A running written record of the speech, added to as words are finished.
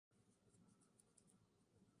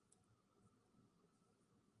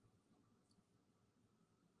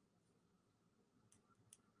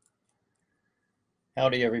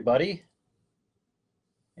Howdy, everybody.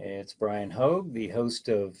 It's Bryan Hogue, the host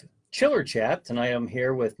of Chiller Chat. Tonight I'm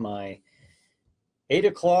here with my 8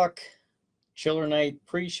 o'clock Chiller Night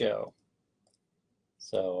pre-show.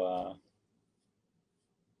 So,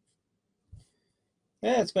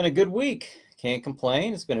 yeah, it's been a good week. Can't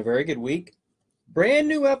complain. It's been a very good week. Brand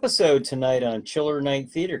new episode tonight on Chiller Night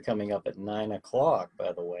Theater coming up at 9 o'clock,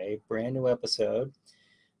 by the way. Brand new episode,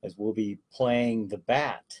 as we'll be playing The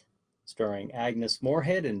Bat, starring Agnes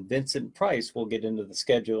Moorehead and Vincent Price. We'll get into the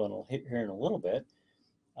schedule here in a little bit.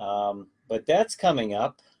 But that's coming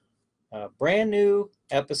up. Brand new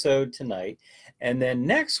episode tonight. And then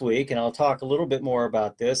next week, and I'll talk a little bit more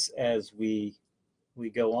about this as we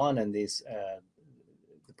go on in the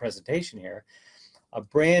presentation here, a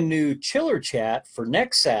brand new Chiller Chat for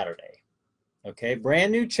next Saturday. Okay,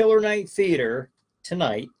 brand new Chiller Night Theater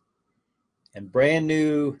tonight, and brand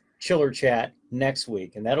new Chiller Chat next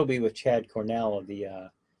week, and that'll be with Chad Cornell of the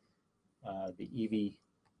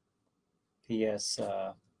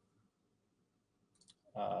EVPS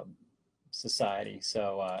Society.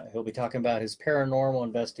 So he'll be talking about his paranormal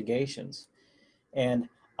investigations. And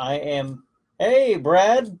hey,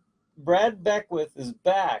 Brad Beckwith is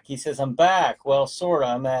back. He says, I'm back. Well, sort of.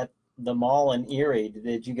 I'm at the mall in Erie.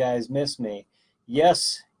 Did you guys miss me?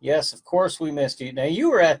 Yes, of course we missed you. Now,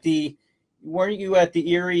 weren't you at the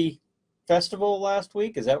Erie Festival last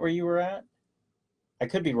week? Is that where you were at? I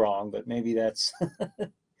could be wrong, but maybe that's...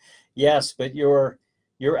 Yes, but your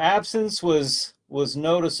absence was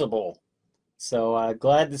noticeable. So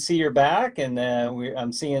glad to see you're back, and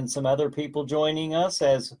I'm seeing some other people joining us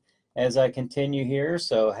as I continue here.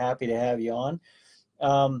 So happy to have you on.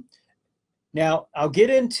 Now I'll get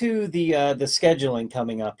into the scheduling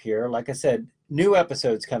coming up here. Like I said, new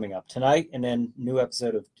episodes coming up tonight, and then new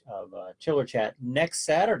episode of Chiller Chat next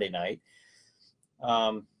Saturday night.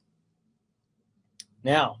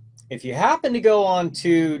 Now, if you happen to go on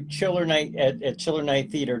to Chiller Night at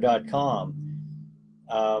chillernighttheater.com,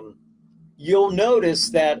 you'll notice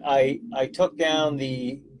that I took down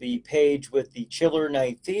the page with the Chiller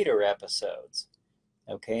Night Theater episodes.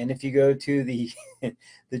 Okay, and if you go to the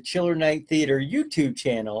the Chiller Night Theater YouTube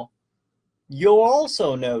channel, you'll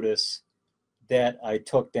also notice that I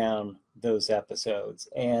took down those episodes.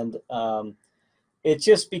 And it's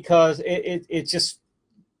just because it's just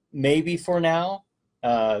maybe for now,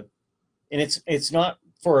 and it's not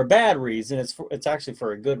for a bad reason. It's actually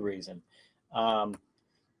for a good reason.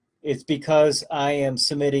 It's because I am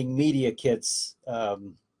submitting media kits,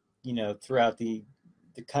 throughout the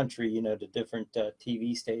country, to different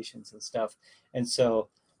TV stations and stuff. And so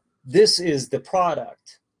this is the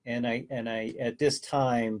product. And I at this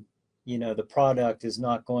time, the product is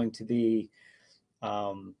not going to be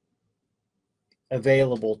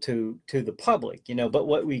available to the public, but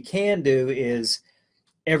what we can do is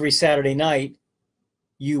every Saturday night,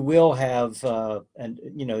 you will have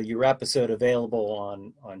your episode available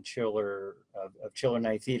on Chiller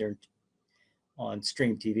Night Theater on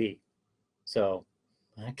Stream TV. So,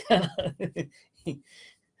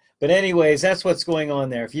 but anyways, that's what's going on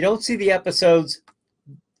there. If you don't see the episodes,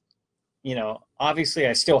 obviously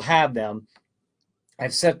I still have them.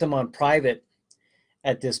 I've set them on private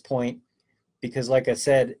at this point because, like I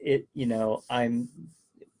said,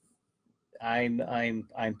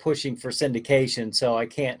 I'm pushing for syndication, so I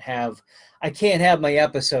can't have my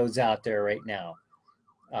episodes out there right now,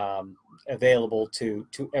 available to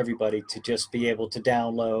everybody to just be able to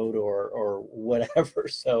download or whatever.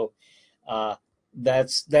 So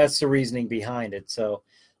that's the reasoning behind it. So,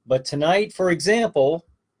 but tonight, for example,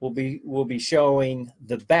 we'll be showing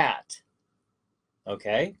The Bat.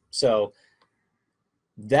 Okay, so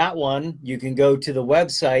that one you can go to the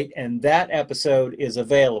website, and that episode is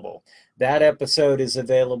available. That episode is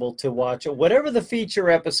available to watch. Whatever the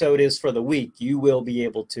feature episode is for the week, you will be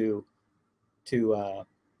able to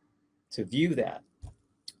view that.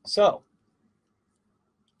 So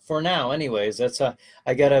for now, anyways, that's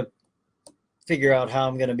I gotta figure out how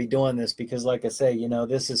I'm going to be doing this because, like I say,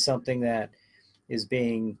 this is something that is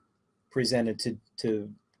being presented to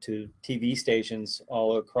TV stations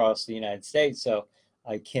all across the United States. So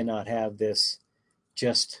I cannot have this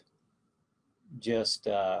just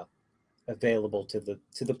available to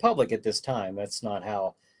the public at this time. That's not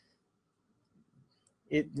how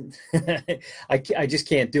it. I just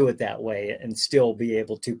can't do it that way and still be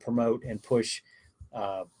able to promote and push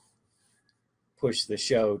the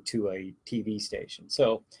show to a TV station.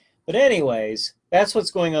 So, but anyways, that's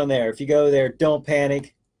what's going on there. If you go there, don't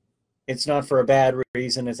panic. It's not for a bad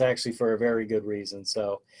reason. It's actually for a very good reason.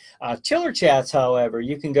 So Chiller Chats, however,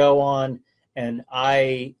 you can go on, and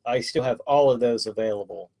I still have all of those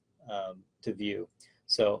available to view.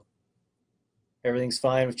 So everything's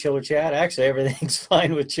fine with Chiller Chat. Actually, everything's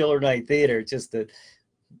fine with Chiller Night Theater. It's just that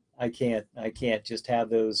I can't just have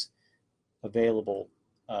those available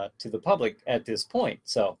to the public at this point.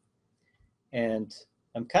 So, and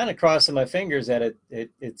I'm kind of crossing my fingers that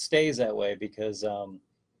it stays that way because,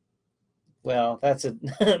 well, that's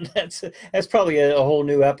that's probably a whole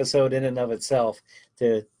new episode in and of itself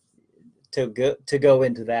to go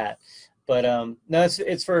into that. But no,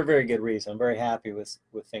 it's for a very good reason. I'm very happy with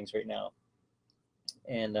things right now,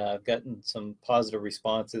 and I've gotten some positive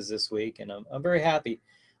responses this week, and I'm very happy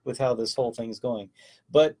with how this whole thing's going.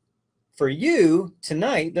 But for you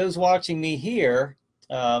tonight, those watching me here,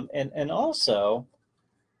 and also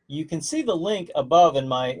you can see the link above in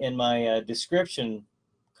my description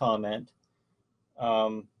comment.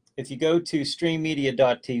 If you go to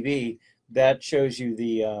streammedia.tv, that shows you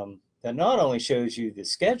that not only shows you the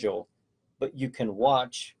schedule, but you can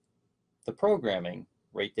watch the programming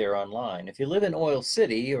right there online. If you live in Oil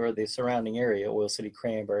City or the surrounding area, Oil City,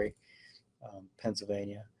 Cranberry,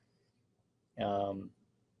 Pennsylvania,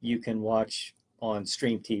 you can watch on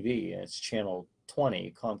Stream TV. It's channel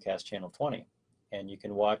 20, Comcast channel 20. And you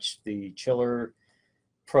can watch the Chiller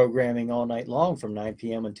programming all night long from 9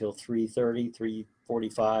 p.m. until 3:30,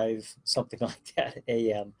 3:45, something like that,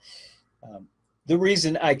 a.m. The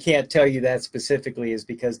reason I can't tell you that specifically is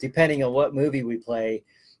because depending on what movie we play,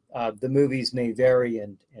 the movies may vary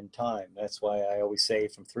in time. That's why I always say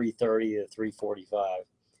from 3:30 to 3:45.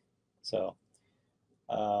 So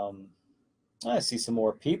I see some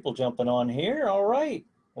more people jumping on here. All right.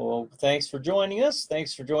 Well, thanks for joining us.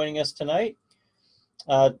 Thanks for joining us tonight.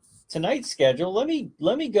 Tonight's schedule, let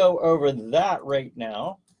me go over that right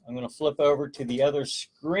now. I'm going to flip over to the other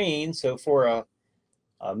screen. So for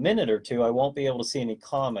a minute or two, I won't be able to see any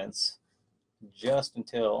comments just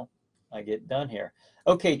until I get done here.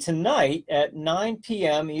 Okay, tonight at 9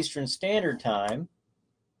 p.m. Eastern Standard Time,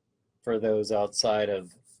 for those outside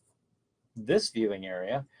of this viewing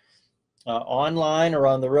area, online or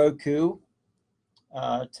on the Roku,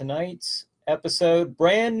 tonight's episode,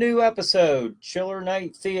 brand new episode, Chiller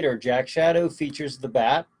Night Theater. Jack Shadow features The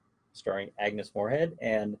Bat, starring Agnes Moorehead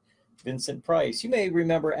and Vincent Price. You may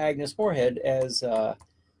remember Agnes Moorehead as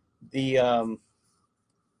the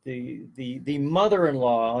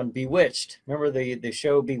mother-in-law on Bewitched. Remember the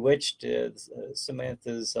show Bewitched?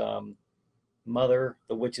 Samantha's mother,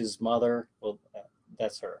 the witch's mother. Well,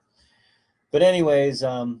 that's her. But anyways,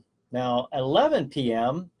 now 11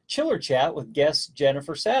 p.m. Chiller Chat with guest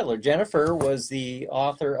Jennifer Sadler. Jennifer was the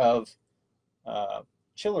author of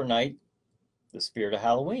Chiller Night, The Spirit of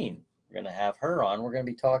Halloween. We're going to have her on. We're going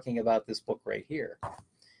to be talking about this book right here.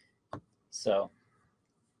 So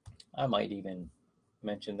I might even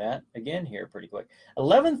mention that again here pretty quick.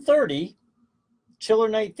 11:30, Chiller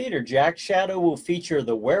Night Theater. Jack Shadow will feature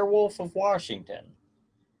The Werewolf of Washington.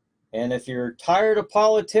 And if you're tired of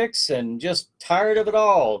politics and just tired of it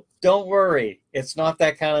all, don't worry. It's not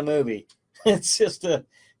that kind of movie. It's just a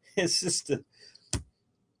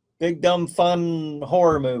big dumb fun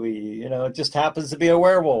horror movie. You know, it just happens to be a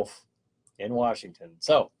werewolf in Washington.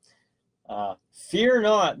 So fear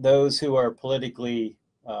not those who are politically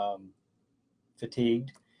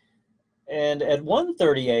fatigued. And at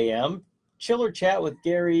 1:30 a.m., Chiller Chat with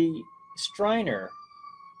Gary Striner.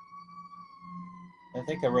 I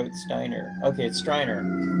think I wrote Steiner. Okay, it's Striner.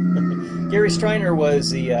 Gary Striner was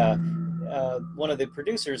the one of the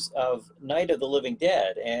producers of Night of the Living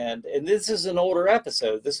Dead, and this is an older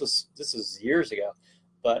episode. This was years ago,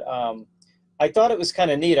 but I thought it was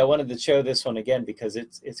kind of neat. I wanted to show this one again because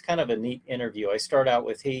it's kind of a neat interview. I start out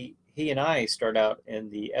with he and I start out in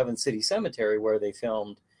the Evans City Cemetery where they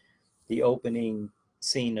filmed the opening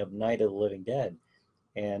scene of Night of the Living Dead,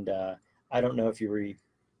 and I don't know if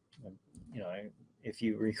if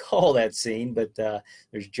you recall that scene, but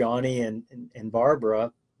there's Johnny and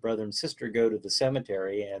Barbara, brother and sister, go to the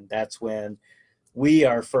cemetery, and that's when we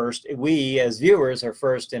as viewers are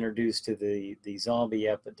first introduced to the zombie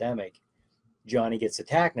epidemic. Johnny gets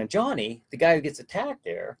attacked. Now Johnny, the guy who gets attacked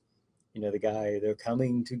there, the guy, they're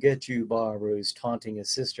coming to get you, Barbara, who's taunting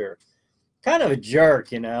his sister, kind of a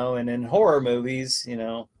jerk, and in horror movies,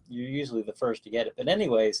 you're usually the first to get it. But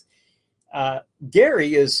anyways,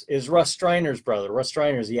 Gary is Russ Striner's brother. Russ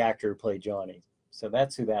Striner is the actor who played Johnny. So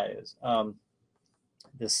that's who that is.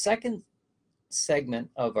 The second segment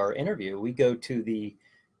of our interview, we go to the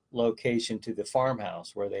location, to the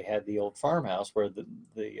farmhouse where they had the old farmhouse where the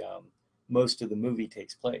most of the movie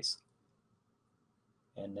takes place.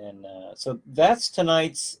 And then, so that's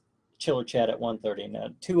tonight's Chiller Chat at 1:30. Now,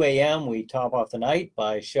 2 a.m., we top off the night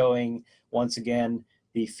by showing, once again,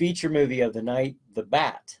 the feature movie of the night, The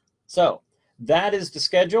Bat. So, that is the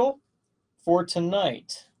schedule for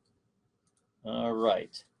tonight. All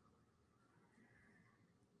right.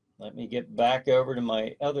 Let me get back over to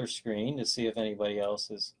my other screen to see if anybody else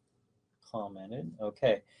has commented.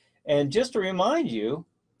 Okay. And just to remind you,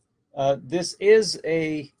 this is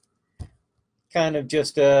a kind of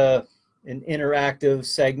just an interactive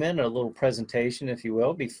segment, a little presentation, if you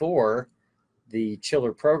will, before the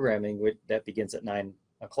chiller programming that begins at 9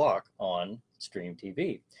 o'clock on Stream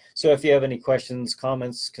TV. So if you have any questions,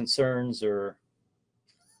 comments, concerns, or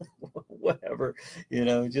whatever,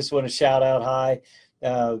 just want to shout out hi,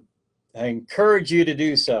 I encourage you to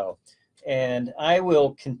do so. And I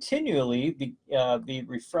will continually be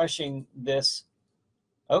refreshing this.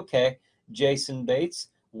 Okay, Jason Bates,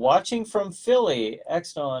 watching from Philly,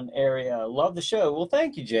 Exton area. Love the show. Well,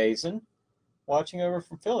 thank you, Jason. Watching over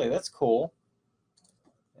from Philly. That's cool.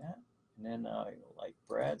 Yeah. And then I like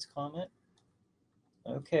Brad's comment.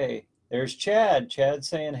 Okay, there's Chad. Chad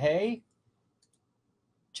saying, hey.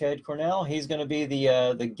 Chad Cornell, he's going to be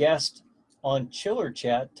the guest on Chiller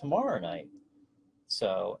Chat tomorrow night.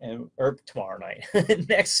 So, or tomorrow night,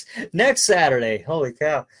 next Saturday. Holy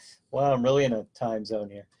cow! Wow, I'm really in a time zone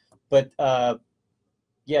here. But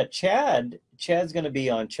yeah, Chad's going to be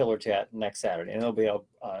on Chiller Chat next Saturday, and it'll be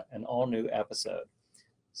an all new episode.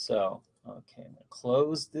 So, okay, I'm going to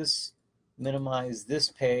close this, minimize this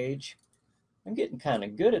page. I'm getting kind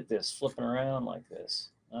of good at this, flipping around like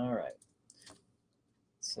this. All right.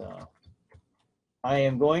 So I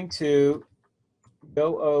am going to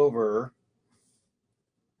go over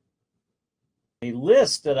a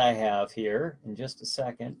list that I have here in just a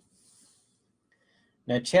second.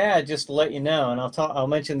 Now, Chad, just to let you know, and I'll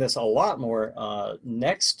mention this a lot more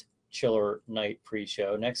next Chiller Night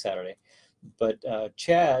pre-show next Saturday. But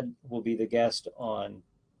Chad will be the guest on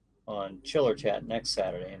Chiller Chat next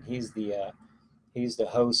Saturday, and he's the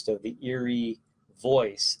host of the Eerie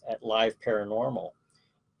Voice at Live Paranormal.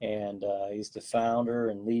 And he's the founder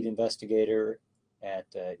and lead investigator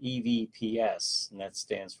at EVPS, and that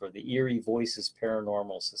stands for the Eerie Voices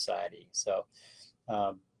Paranormal Society. So,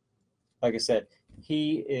 like I said,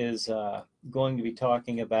 he is going to be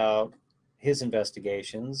talking about his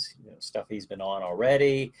investigations, stuff he's been on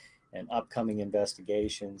already, and upcoming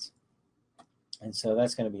investigations. And so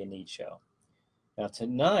that's going to be a neat show. Now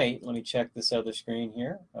tonight, let me check this other screen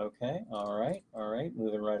here. Okay, all right,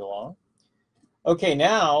 moving right along. Okay,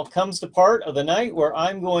 now comes the part of the night where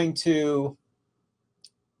I'm going to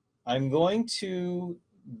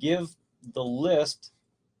give the list.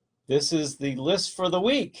 This is the list for the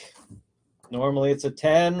week. Normally it's a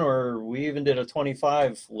 10, or we even did a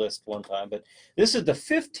 25 list one time, but this is the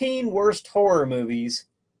 15 worst horror movies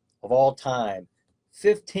of all time.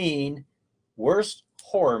 15 worst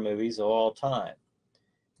horror movies of all time.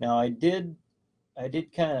 Now I did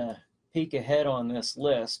kind of peek ahead on this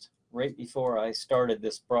list right before I started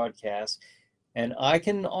this broadcast, and I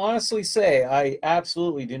can honestly say I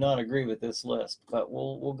absolutely do not agree with this list, but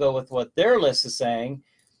we'll go with what their list is saying,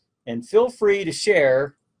 and feel free to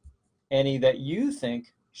share any that you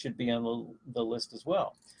think should be on the list as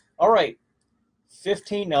well. All right,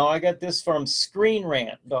 15. Now I got this from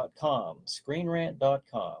ScreenRant.com.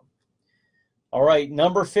 ScreenRant.com. All right,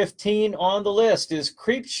 number 15 on the list is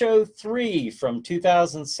Creepshow 3 from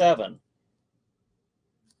 2007.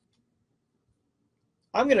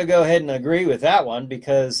 I'm going to go ahead and agree with that one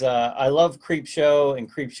because I love Creepshow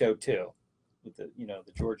and Creepshow 2, with the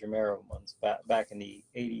George Romero ones back in the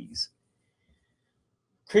 80s.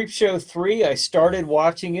 Creepshow 3, I started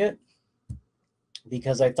watching it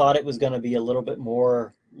because I thought it was going to be a little bit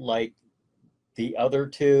more like the other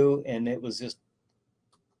two, and it was just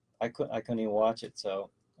I couldn't even watch it.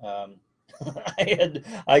 So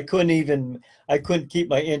I couldn't keep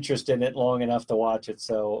my interest in it long enough to watch it.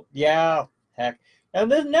 So yeah, heck. And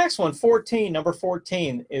then the next one, 14, number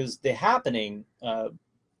 14, is The Happening,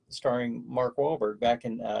 starring Mark Wahlberg back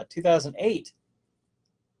in 2008.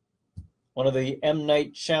 One of the M.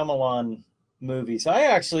 Night Shyamalan movies. I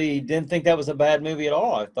actually didn't think that was a bad movie at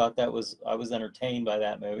all. I thought I was entertained by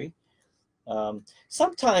that movie.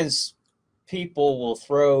 Sometimes people will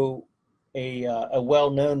throw a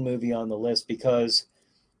well-known movie on the list because,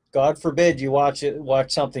 God forbid, you watch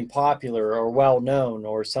something popular or well-known,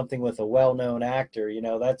 or something with a well-known actor.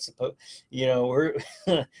 We're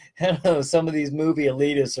I don't know, some of these movie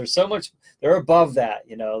elitists are so much, they're above that.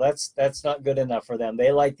 That's not good enough for them.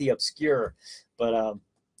 They like the obscure, but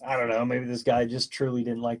I don't know. Maybe this guy just truly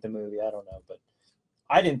didn't like the movie. I don't know, but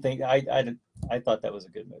I didn't think I thought that was a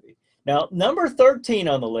good movie. Now, number 13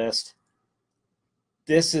 on the list.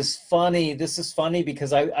 This is funny. This is funny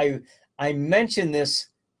because I mentioned this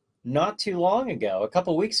not too long ago, a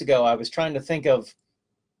couple weeks ago, I was trying to think of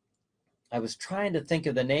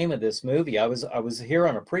the name of this movie. I was here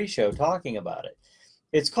on a pre-show talking about it.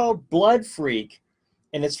 It's called Blood Freak,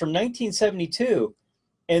 and it's from 1972.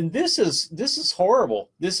 And this is horrible.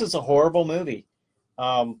 This is a horrible movie.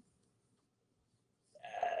 Um,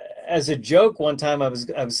 as a joke, one time I was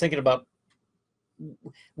thinking about,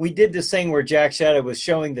 we did this thing where Jack Shadow was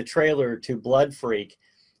showing the trailer to Blood Freak,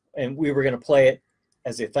 and we were going to play it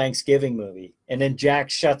as a Thanksgiving movie. And then Jack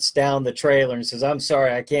shuts down the trailer and says, "I'm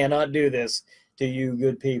sorry, I cannot do this to you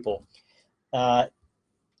good people." Uh,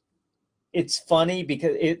 it's funny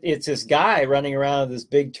because it's this guy running around with this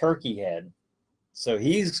big turkey head. So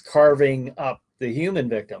he's carving up the human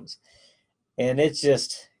victims. And it's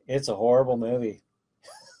a horrible movie.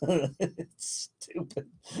 It's stupid.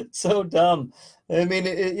 So dumb. I mean,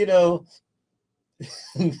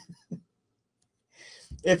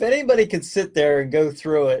 if anybody could sit there and go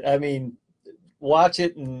through it, I mean, watch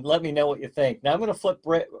it and let me know what you think. Now I'm going to flip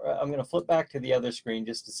back to the other screen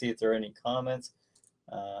just to see if there are any comments.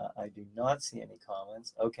 I do not see any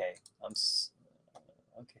comments. Okay,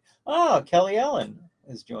 okay. Oh, Kelly Ellen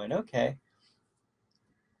has joined. Okay.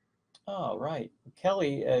 Oh, right.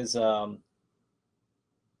 Kelly is. I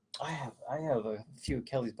have a few of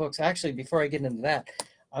Kelly's books. Actually, before I get into that,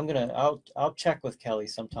 I'll check with Kelly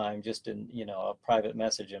sometime, just in I'll private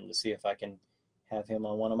message him to see if I can have him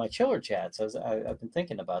on one of my chiller chats. I've been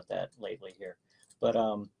thinking about that lately here, but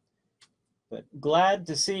glad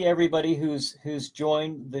to see everybody who's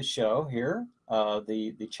joined the show here,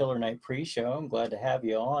 the Chiller Night pre-show. I'm glad to have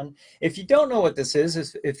you on. If you don't know what this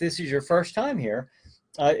is, if this is your first time here,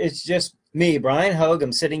 it's just me, Bryan Hogue.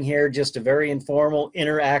 I'm sitting here, just a very informal,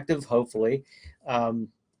 interactive, hopefully,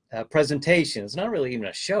 presentation. It's not really even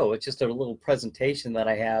a show. It's just a little presentation that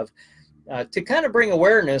I have to kind of bring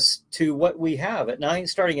awareness to what we have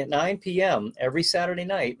starting at 9 p.m. every Saturday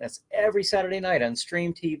night. That's every Saturday night on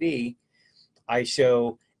Stream TV. I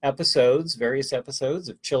show various episodes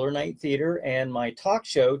of Chiller Night Theater and my talk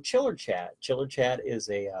show, Chiller Chat. Chiller Chat is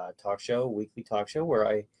a weekly talk show where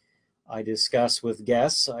I discuss with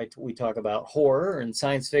guests. We talk about horror and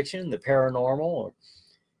science fiction, the paranormal, or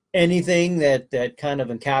anything that kind of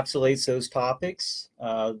encapsulates those topics.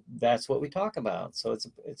 That's what we talk about. So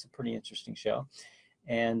it's a pretty interesting show.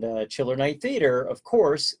 And Chiller Night Theater, of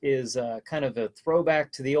course, is kind of a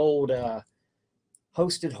throwback to the old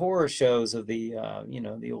hosted horror shows of the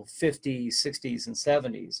the old 50s, 60s, and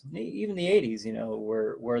 70s, even the 80s.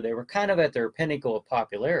 Where they were kind of at their pinnacle of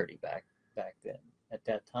popularity back then at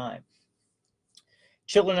that time.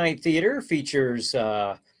 Chiller Night Theater features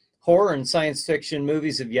horror and science fiction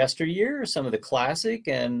movies of yesteryear, some of the classic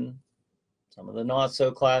and some of the not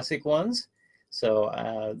so classic ones. So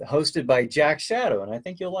hosted by Jack Shadow, and I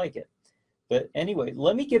think you'll like it. But anyway,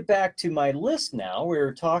 let me get back to my list now.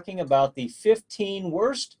 We're talking about the 15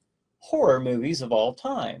 worst horror movies of all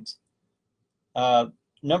times.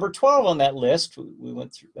 Number 12 on that list we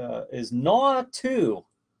went through is Gnaw 2,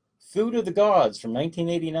 Food of the Gods from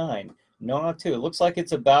 1989. Gnaw 2. It looks like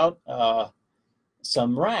it's about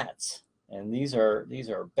some rats. And these are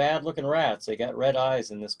bad-looking rats. They got red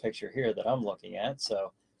eyes in this picture here that I'm looking at.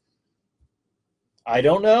 So I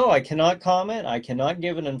don't know. I cannot comment. I cannot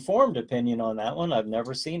give an informed opinion on that one. I've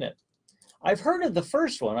never seen it. I've heard of the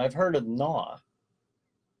first one. I've heard of Gnaw.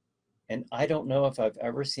 And I don't know if I've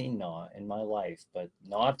ever seen Gnaw in my life. But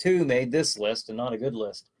Gnaw 2 made this list, and not a good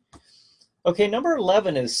list. Okay, number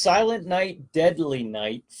 11 is Silent Night, Deadly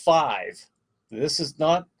Night 5. This is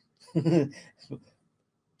not...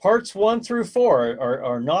 Parts 1 through 4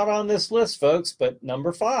 are not on this list, folks. But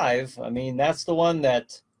number 5, I mean, that's the one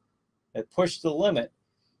that pushed the limit.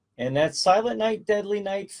 And that's Silent Night, Deadly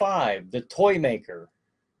Night 5, The Toy Maker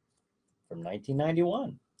from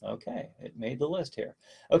 1991. Okay, it made the list here.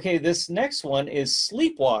 Okay, this next one is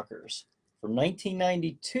Sleepwalkers from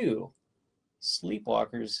 1992.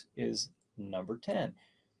 Sleepwalkers is number 10.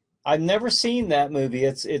 I've never seen that movie.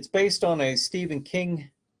 It's based on a Stephen King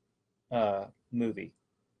movie.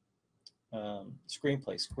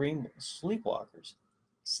 Screenplay. Sleepwalkers.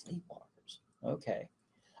 Okay.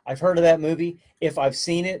 I've heard of that movie. If I've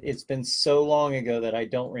seen it, it's been so long ago that I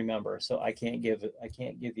don't remember, so I can't give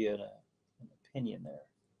you an opinion there.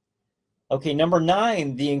 Okay, number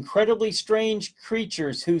 9, The Incredibly Strange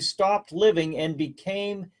Creatures Who Stopped Living and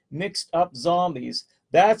Became Mixed Up Zombies.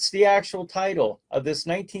 That's the actual title of this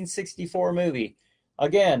 1964 movie.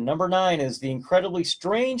 Again, number 9 is The Incredibly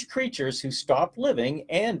Strange Creatures Who Stopped Living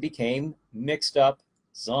and Became Mixed Up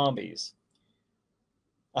Zombies.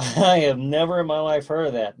 I have never in my life heard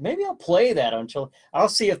of that. Maybe I'll play that on children. I'll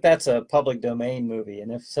see if that's a public domain movie, and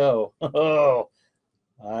if so, oh,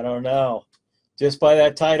 I don't know. Just by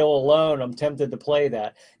that title alone, I'm tempted to play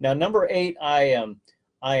that. Now, number 8, I am,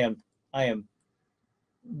 I am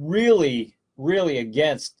really, really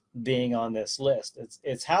against being on this list.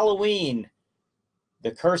 It's Halloween,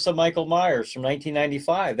 The Curse of Michael Myers from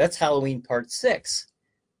 1995. That's Halloween Part 6.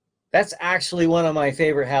 That's actually one of my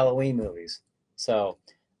favorite Halloween movies. So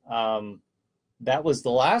that was the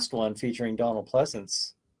last one featuring Donald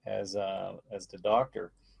Pleasance as the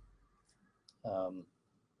doctor.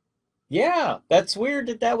 Yeah, that's weird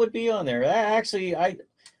that that would be on there. Actually, I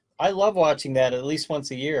love watching that at least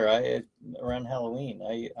once a year. Around Halloween.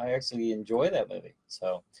 I actually enjoy that movie.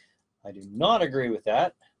 So I do not agree with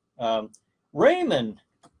that. Um, Raymond,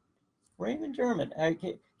 Raymond German,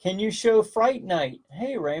 can you show Fright Night?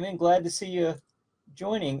 Hey, Raymond, glad to see you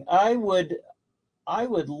joining. I would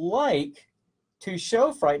like to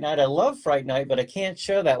show Fright Night. I love Fright Night, but I can't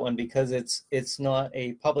show that one because it's not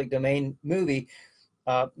a public domain movie.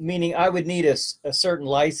 Meaning I would need a certain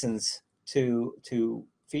license to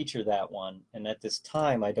feature that one, and at this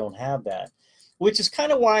time I don't have that, which is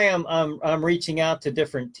kind of why I'm reaching out to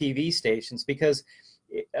different TV stations, because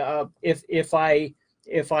if I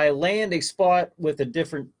land a spot with a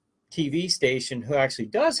different TV station who actually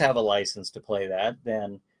does have a license to play that,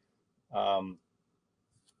 then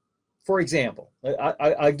for example,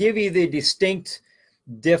 I'll give you the distinct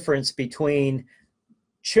difference between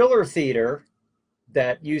Chiller Theater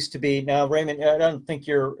that used to be, now Raymond, I don't think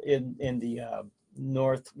you're in the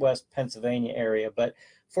Northwest Pennsylvania area, but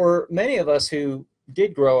for many of us who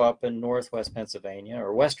did grow up in Northwest Pennsylvania,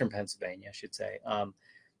 or Western Pennsylvania, I should say,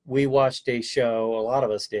 we watched a show, a lot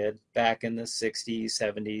of us did, back in the 60s,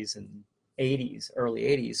 70s, and 80s, early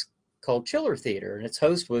 80s, called Chiller Theater, and its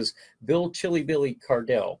host was Bill Chilly Billy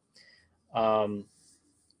Cardell. And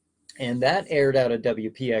that aired out of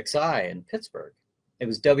WPXI in Pittsburgh. It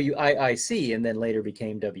was WIIC and then later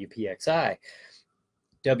became WPXI.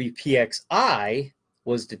 WPXI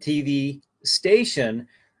was the TV station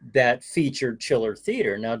that featured Chiller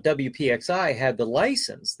Theater. Now, WPXI had the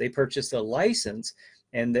license. They purchased a license,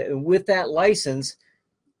 and with that license,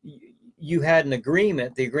 you had an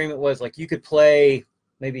agreement. The agreement was like you could play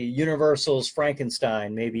maybe Universal's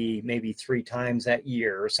Frankenstein maybe 3 times that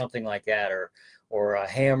year or something like that, or a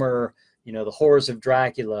Hammer, the Horrors of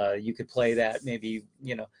Dracula. You could play that maybe,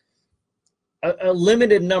 a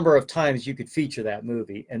limited number of times you could feature that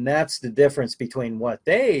movie. And that's the difference between what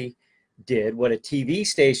they did, what a TV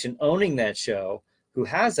station owning that show who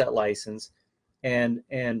has that license, and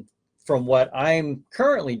from what I'm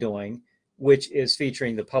currently doing, which is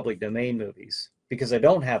featuring the public domain movies, because I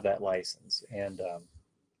don't have that license. And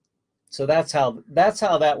so that's how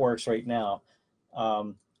that works right now.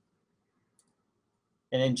 And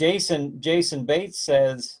then Jason Bates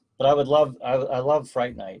says, but I love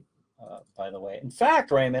Fright Night, by the way. In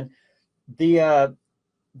fact, Raymond, the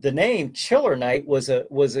name Chiller Night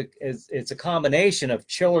it's a combination of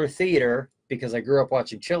Chiller Theater, because I grew up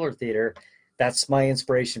watching Chiller Theater. That's my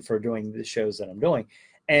inspiration for doing the shows that I'm doing,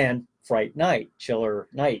 and Fright Night, Chiller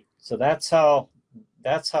Night. So that's how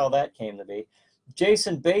that came to be.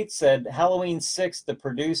 Jason Bates said Halloween 6, the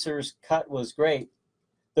producer's cut was great.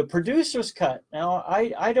 The producer's cut. Now,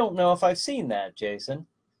 I don't know if I've seen that, Jason.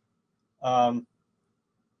 I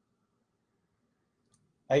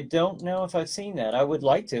don't know if I've seen that. I would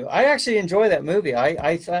like to. I actually enjoy that movie.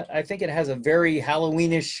 I think it has a very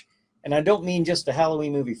Halloweenish, and I don't mean just a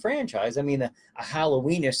Halloween movie franchise. I mean a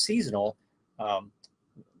Halloweenish seasonal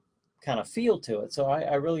kind of feel to it. So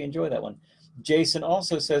I really enjoy that one. Jason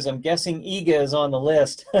also says, I'm guessing Iga is on the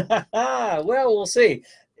list. Well, we'll see.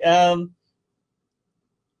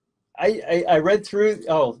 I read through.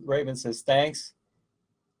 Oh, Raymond says, thanks.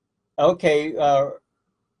 Okay,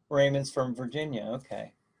 Raymond's from Virginia.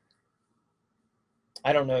 Okay.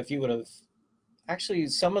 I don't know if you would have. Actually,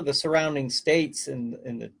 some of the surrounding states in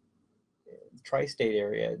the tri-state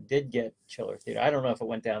area did get Chiller Theater. I don't know if it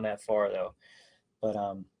went down that far, though.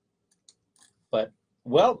 But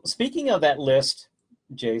well, speaking of that list,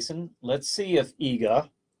 Jason, let's see if Iga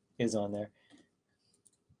is on there.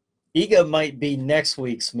 Iga might be next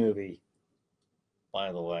week's movie,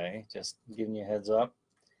 by the way, just giving you a heads up.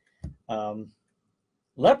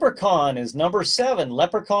 Leprechaun is number 7,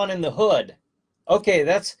 Leprechaun in the Hood. Okay,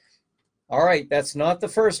 that's all right. That's not the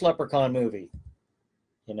first Leprechaun movie.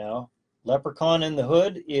 Leprechaun in the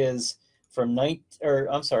Hood is from the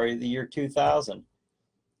year 2000.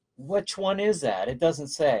 Which one is that? It doesn't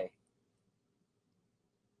say.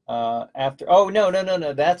 No,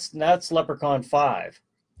 that's Leprechaun 5.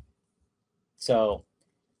 So,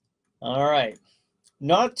 all right.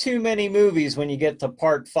 Not too many movies when you get to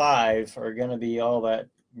part 5 are going to be all that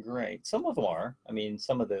great. Some of them are. I mean,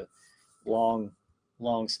 some of the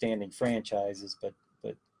long-standing franchises, but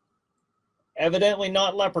evidently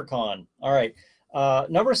not Leprechaun. All right.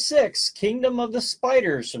 Number 6, Kingdom of the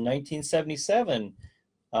Spiders from 1977.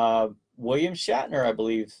 William Shatner, I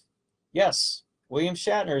believe. Yes, William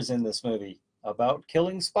Shatner is in this movie about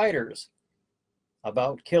killing spiders,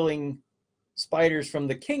 about killing spiders from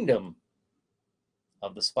the kingdom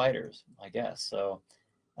of the spiders, I guess. So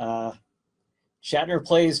Shatner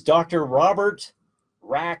plays Dr. Robert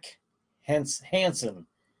Rack Hansen,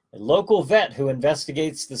 a local vet who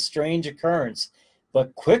investigates the strange occurrence,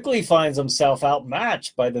 but quickly finds himself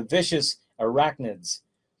outmatched by the vicious arachnids.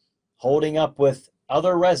 Holding up with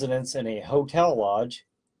other residents in a hotel lodge,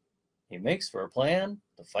 he makes for a plan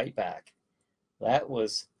to fight back. That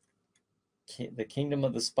was the Kingdom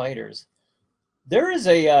of the Spiders. There is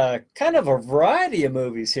a kind of a variety of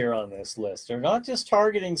movies here on this list. They're not just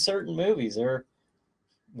targeting certain movies. They're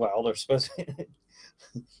supposed to be.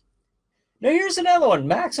 Now, here's another one,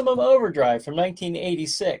 Maximum Overdrive from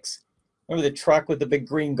 1986. Remember the truck with the big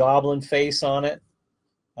green goblin face on it?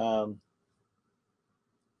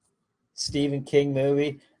 Stephen King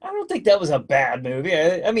movie. I don't think that was a bad movie.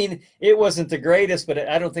 I mean, it wasn't the greatest, but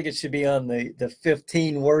I don't think it should be on the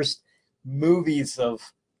 15 worst movies of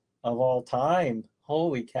all time.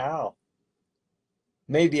 Holy cow.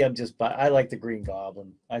 Maybe I like the Green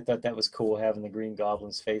Goblin. I thought that was cool having the Green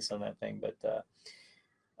Goblin's face on that thing, but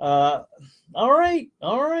all right.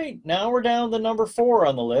 Now we're down to number 4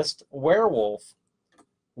 on the list, Werewolf.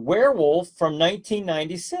 Werewolf from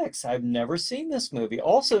 1996. I've never seen this movie,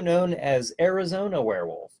 also known as Arizona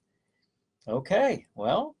Werewolf. Okay,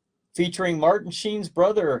 well, featuring Martin Sheen's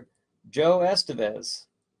brother, Joe Estevez.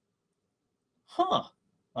 Huh.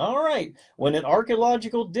 All right. When an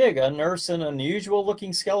archaeological dig unearths an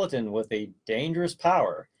unusual-looking skeleton with a dangerous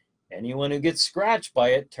power, anyone who gets scratched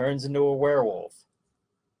by it turns into a werewolf.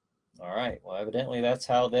 All right. Well, evidently that's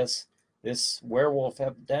how this werewolf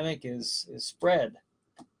epidemic is spread.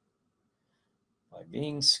 By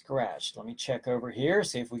being scratched. Let me check over here,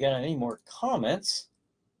 see if we got any more comments.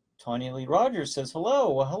 Tanya Lee Rogers says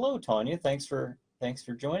hello. Well, hello, Tanya. Thanks for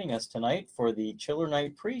joining us tonight for the Chiller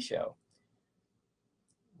Night pre-show.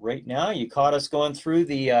 Right now, you caught us going through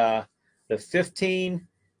the 15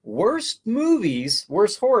 worst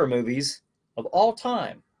horror movies of all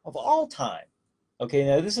time. Of all time. Okay,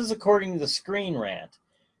 now this is according to the Screen Rant.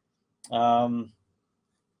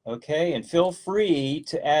 Okay, and feel free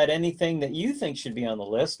to add anything that you think should be on the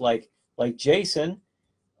list, like Jason.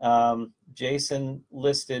 Jason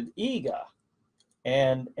listed Ega,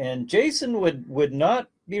 and Jason would not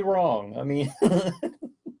be wrong. I mean,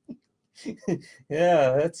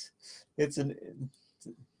 yeah, it's an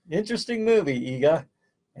interesting movie, Ega,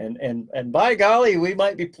 and by golly,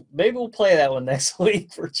 maybe we'll play that one next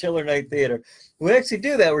week for Chiller Night Theater. We actually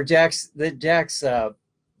do that where Jack's.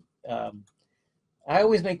 I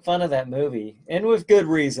always make fun of that movie, and with good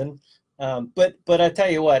reason. But I tell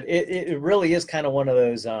you what, it really is kind of one of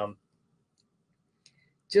those,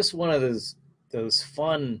 just one of those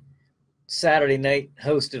fun Saturday night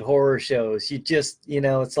hosted horror shows. You just,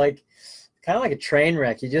 it's like kind of like a train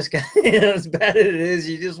wreck. You just got, as bad as it is,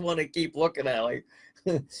 you just want to keep looking at it. Like,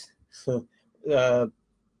 I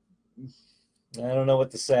don't know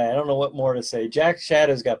what to say. I don't know what more to say. Jack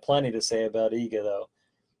Shadow's got plenty to say about Ega, though.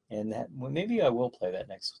 And maybe I will play that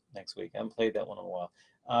next week. I haven't played that one in a while.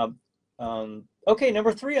 Okay,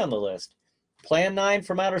 number 3 on the list, Plan 9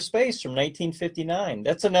 from Outer Space from 1959.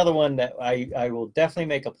 That's another one that I will definitely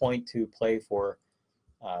make a point to play for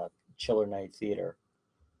Chiller Night Theater.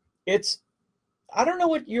 I don't know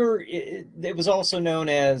what it was also known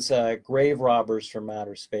as Grave Robbers from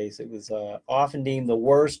Outer Space. It was often deemed the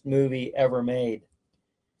worst movie ever made.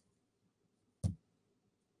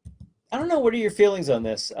 I don't know, what are your feelings on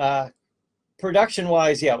this?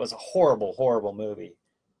 Production-wise, yeah, it was a horrible, horrible movie.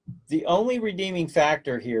 The only redeeming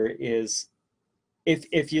factor here is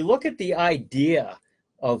if you look at the idea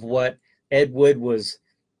of what Ed Wood was,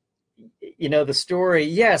 the story,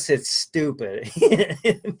 yes, it's stupid.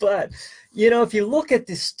 But, if you look at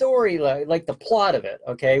the story, like the plot of it,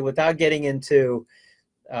 okay, without getting into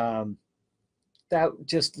that,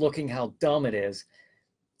 just looking how dumb it is.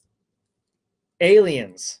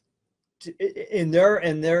 Aliens. And they're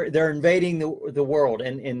invading the world,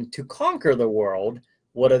 and to conquer the world,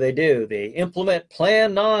 what do? They implement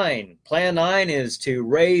Plan 9. Plan 9 is to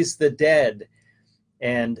raise the dead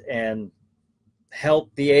and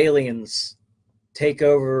help the aliens take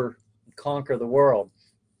over, conquer the world.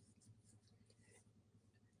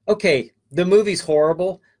 Okay, the movie's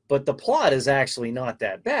horrible, but the plot is actually not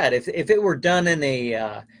that bad. If it were done in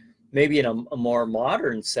maybe in a more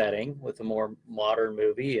modern setting with a more modern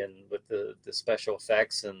movie and with the special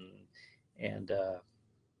effects and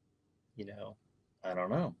you know, I don't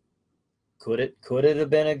know. Could it have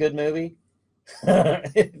been a good movie?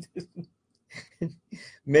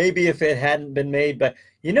 Maybe if it hadn't been made, but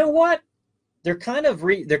you know what? They're kind of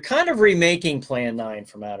remaking Plan 9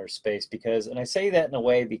 from Outer Space because, and I say that in a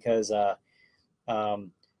way because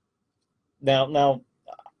um, now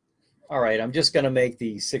all right, I'm just going to make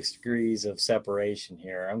the 6 degrees of separation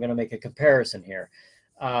here. I'm going to make a comparison here.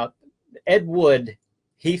 Uh, Ed Wood,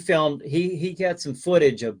 he got some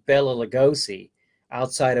footage of Bela Lugosi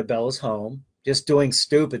outside of Bella's home, just doing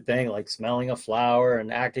stupid thing like smelling a flower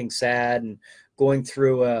and acting sad and going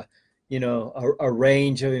through a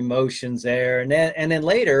range of emotions there. And then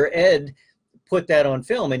later Ed put that on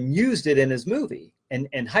film and used it in his movie and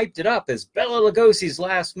hyped it up as Bela Lugosi's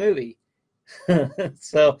last movie.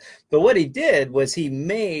 So, but what he did was he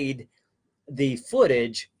made the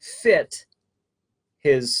footage fit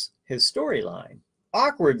his storyline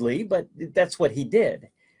awkwardly, but that's what he did.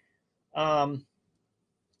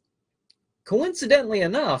 Coincidentally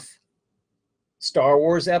enough, Star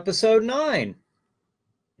Wars Episode 9,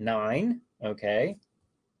 okay,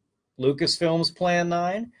 Lucasfilm's Plan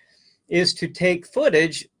 9 is to take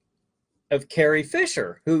footage of Carrie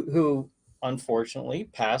Fisher, who unfortunately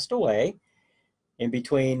passed away in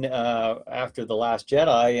between after The Last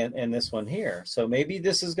Jedi and this one here. So maybe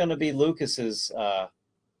this is going to be Lucas's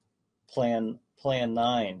Plan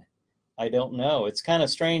 9. I don't know. It's kind of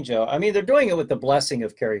strange, though. I mean, they're doing it with the blessing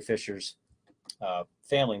of Carrie Fisher's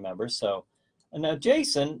family members. So now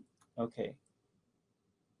Jason, okay.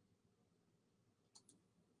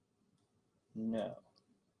 No.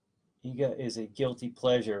 Ega is a guilty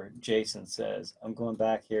pleasure, Jason says. I'm going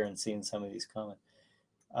back here and seeing some of these comments.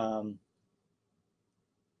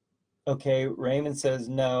 Okay, Raymond says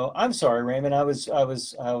no. I'm sorry, Raymond. I was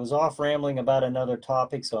off rambling about another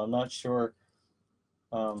topic, so I'm not sure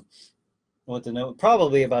what to know.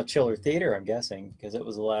 Probably about Chiller Theater, I'm guessing, because it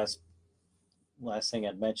was the last thing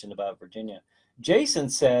I'd mentioned about Virginia. Jason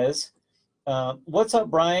says, what's up,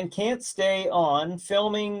 Brian? Can't stay on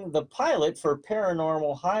filming the pilot for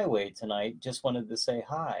Paranormal Highway tonight. Just wanted to say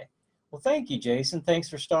hi. Well, thank you, Jason. Thanks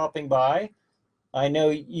for stopping by. I know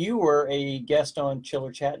you were a guest on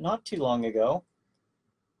Chiller Chat not too long ago,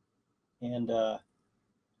 and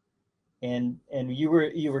you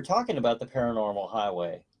were talking about the Paranormal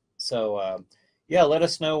Highway. So yeah, let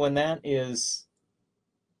us know when that is,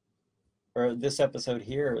 or this episode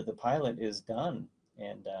here, the pilot is done,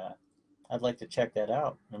 and I'd like to check that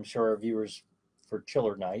out. I'm sure our viewers for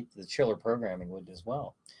Chiller Night, the Chiller programming, would as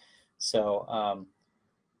well. So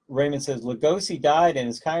Raymond says Lugosi died and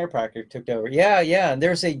his chiropractor took over. Yeah, and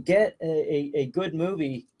there's a good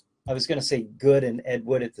movie. I was going to say good and Ed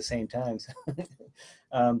Wood at the same time.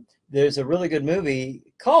 There's a really good movie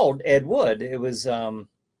called Ed Wood. It was a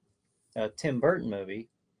Tim Burton movie,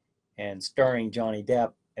 and starring Johnny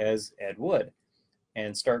Depp as Ed Wood,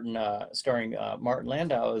 and starring Martin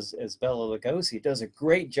Landau as Bela Lugosi. He does a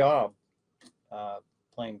great job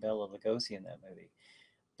playing Bela Lugosi in that movie.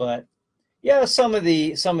 But yeah, some of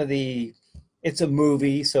the it's a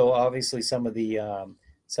movie, so obviously some of the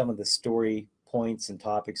story points and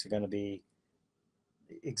topics are going to be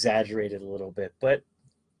exaggerated a little bit, but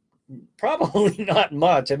probably not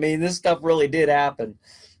much. I mean, this stuff really did happen.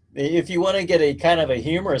 If you want to get a kind of a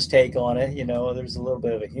humorous take on it, there's a little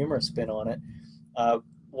bit of a humorous spin on it.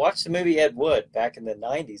 Watch the movie Ed Wood back in the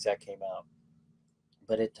 90s that came out,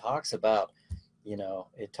 but it talks about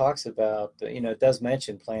it does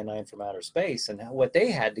mention Plan 9 from Outer Space and what they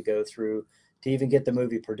had to go through to even get the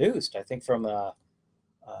movie produced. I think from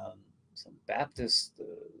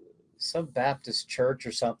some Baptist church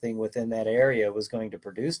or something within that area was going to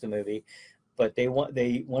produce the movie, but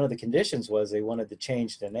one of the conditions was they wanted to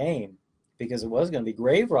change the name because it was going to be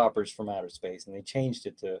Grave Robbers from Outer Space, and they changed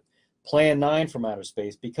it to Plan 9 from Outer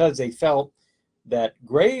Space because they felt that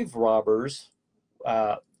Grave Robbers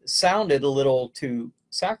sounded a little too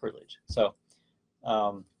sacrilege. So,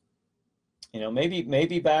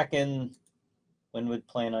 maybe back in, when would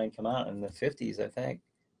Plan 9 come out? In the 50s, I think.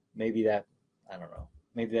 Maybe that, I don't know.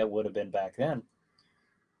 Maybe that would have been back then.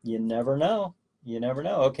 You never know. You never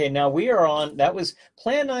know. Okay, now we are on, that was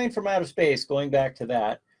Plan 9 from Outer Space, going back to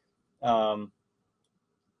that.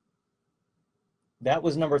 That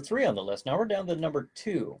was number 3 on the list. Now we're down to number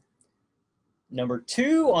 2. Number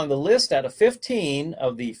 2 on the list out of 15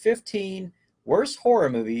 of the 15 worst horror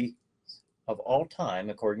movies of all time,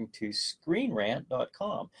 according to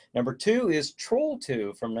ScreenRant.com. Number 2 is Troll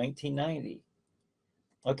 2 from 1990.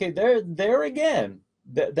 Okay, there again.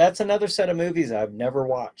 That's another set of movies I've never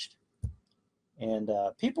watched. And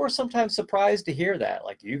people are sometimes surprised to hear that,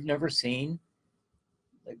 like, you've never seen,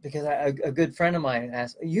 like, because a good friend of mine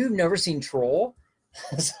asked, you've never seen Troll?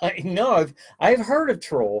 It's like, no, I've heard of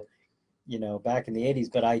Troll, you know, back in the 80s,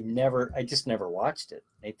 but I just never watched it.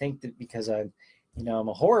 They think that because I'm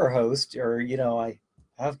a horror host, or, I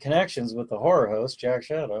have connections with the horror host, Jack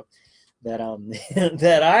Shadow, that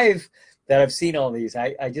that I've seen all these.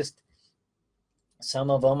 I just, some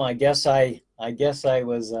of them, I guess I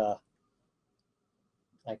was, I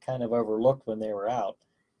kind of overlooked when they were out.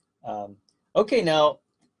 Okay, now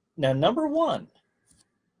number one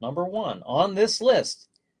on this list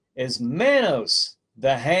is Manos,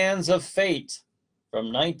 The Hands of Fate from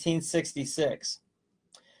 1966.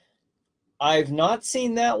 I've not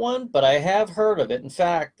seen that one, but I have heard of it. In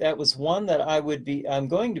fact, that was one that I'm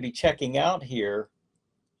going to be checking out here,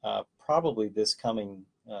 probably this coming,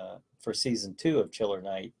 for season 2 of Chiller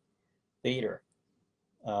Night Theater.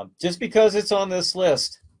 Just because it's on this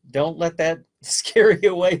list, don't let that scare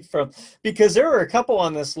you away from, because there are a couple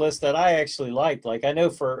on this list that I actually liked. Like, I know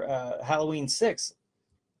for Halloween 6,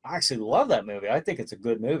 I actually love that movie. I think it's a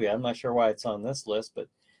good movie. I'm not sure why it's on this list, but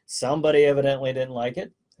somebody evidently didn't like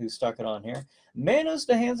it who stuck it on here. Manos,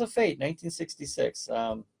 The Hands of Fate, 1966.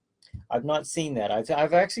 I've not seen that.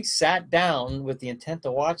 I've actually sat down with the intent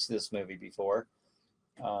to watch this movie before,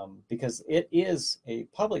 because it is a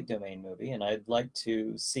public domain movie, and I'd like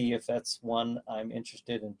to see if that's one I'm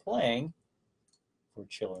interested in playing for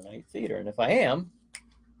Chiller Night Theater. And if I am,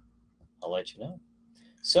 I'll let you know.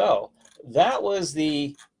 So that was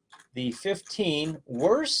the 15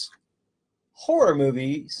 worst horror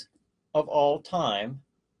movies of all time.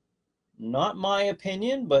 Not my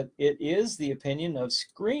opinion, but it is the opinion of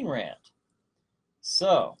Screen Rant.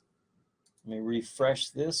 So let me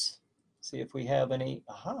refresh this, see if we have any.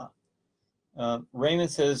 Aha.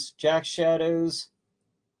 Raymond says Jack Shadow's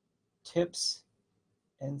tips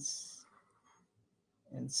and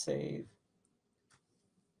save.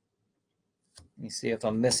 Let me see if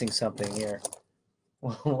I'm missing something here.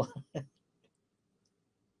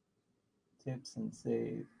 Tips and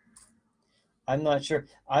save. I'm not sure.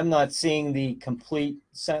 I'm not seeing the complete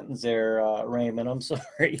sentence there, Raymond. I'm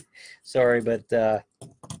sorry. Sorry, but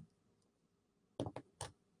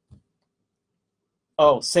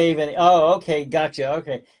oh, save any. Oh, okay, gotcha.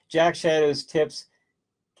 Okay, Jack Shadow's tips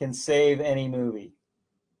can save any movie.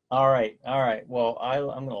 All right, all right. Well, I'm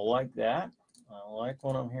gonna like that. I like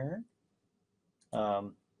what I'm hearing.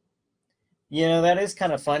 That is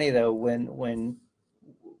kind of funny though, when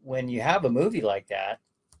you have a movie like that.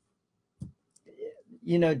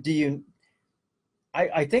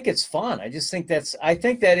 I think it's fun. I think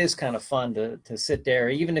that is kind of fun to sit there,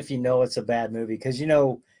 even if you know it's a bad movie, because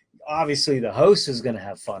obviously the host is going to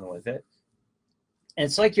have fun with it. And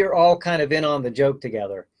it's like you're all kind of in on the joke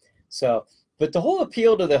together. So, but the whole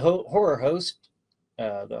appeal to the horror host,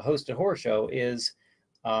 the hosted horror show is,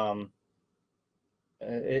 I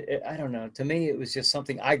don't know, to me, it was just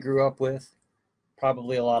something I grew up with.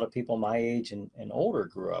 Probably a lot of people my age and older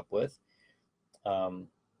grew up with.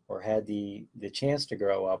 Or had the chance to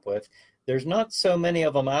grow up with. There's not so many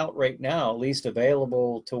of them out right now, at least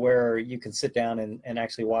available to where you can sit down and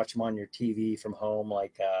actually watch them on your TV from home,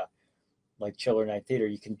 like Chiller Night Theater.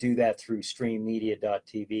 You can do that through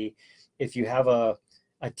streammedia.tv. If you have a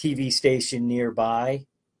TV station nearby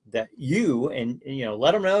that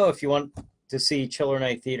let them know if you want to see Chiller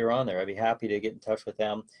Night Theater on there. I'd be happy to get in touch with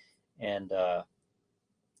them and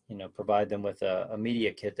provide them with a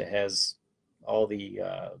media kit that has all the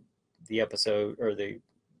episode or the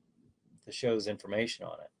show's information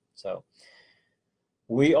on it. So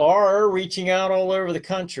we are reaching out all over the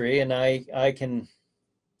country, and I can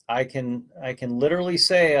literally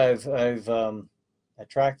say I've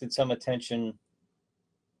attracted some attention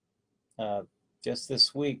just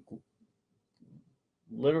this week,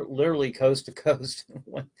 literally coast to coast,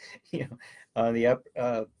 on the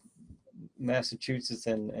Massachusetts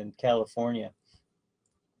and California.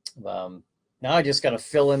 Now I just got to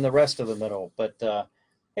fill in the rest of the middle, but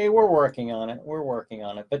hey, we're working on it. We're working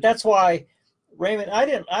on it. But that's why, Raymond, I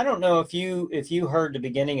don't know if you heard the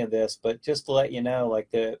beginning of this, but just to let you know,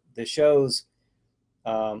 like the shows,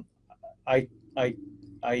 I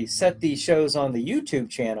set these shows on the YouTube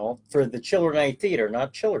channel for the Chiller Night Theater,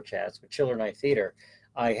 not Chiller Chats, but Chiller Night Theater.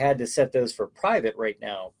 I had to set those for private right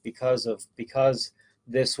now because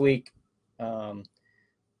this week.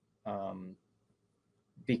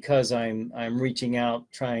 Because I'm reaching out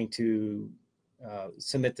trying to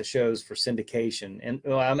submit the shows for syndication, and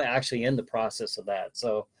I'm actually in the process of that.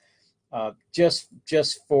 So just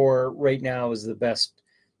for right now is the best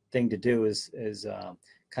thing to do is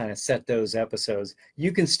kind of set those episodes.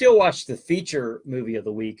 You can still watch the feature movie of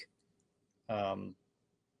the week.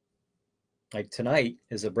 Like tonight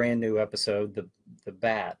is a brand new episode, the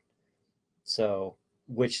Bat, so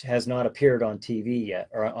which has not appeared on TV yet,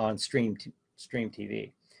 or on stream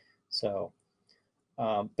TV. So,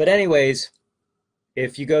 but anyways,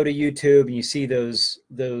 if you go to YouTube and you see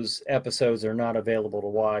those episodes are not available to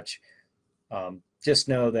watch, just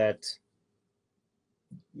know that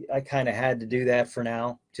I kind of had to do that for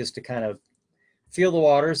now, just to kind of feel the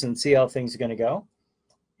waters and see how things are going to go.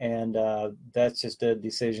 And that's just a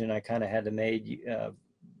decision I kind of had to make.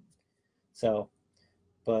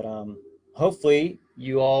 But hopefully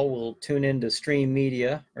you all will tune into Stream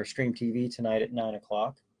Media or Stream TV tonight at 9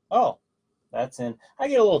 o'clock. Oh, that's in. I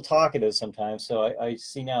get a little talkative sometimes, so I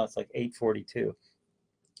see now it's like 8:42.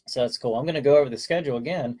 So that's cool. I'm going to go over the schedule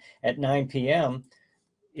again. At 9 p.m.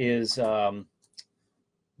 is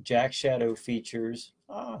Jack Shadow features.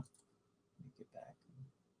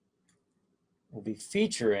 We'll be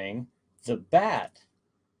featuring The Bat.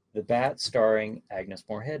 The Bat starring Agnes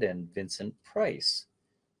Moorehead and Vincent Price.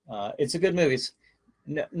 It's a good movie. It's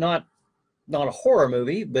not a horror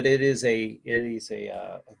movie, but it is a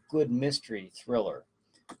good mystery thriller.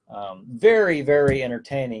 Very, very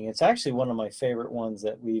entertaining. It's actually one of my favorite ones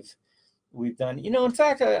that we've done. You know, in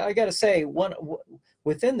fact, I got to say,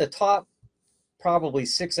 within the top probably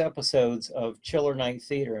 6 episodes of Chiller Night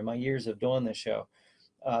Theater in my years of doing this show,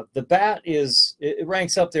 The Bat it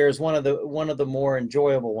ranks up there as one of the more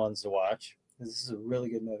enjoyable ones to watch. This is a really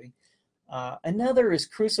good movie. Another is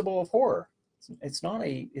Crucible of Horror. It's not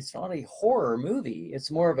a horror movie.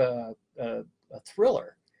 It's more of a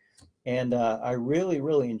thriller, and I really,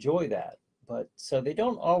 really enjoy that. But so they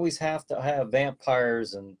don't always have to have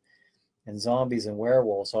vampires and zombies and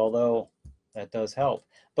werewolves, although that does help.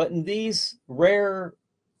 But in these rare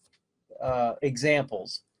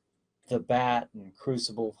examples, The Bat and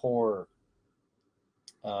Crucible of Horror,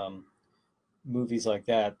 movies like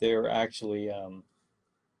that, they're actually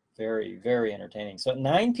very, very entertaining. So at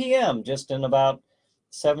 9 p.m., just in about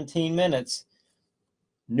 17 minutes,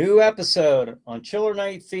 new episode on Chiller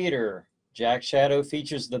Night Theater. Jack Shadow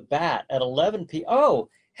features The Bat at 11 p.m. Oh,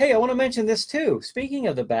 hey, I want to mention this too. Speaking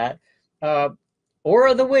of The Bat,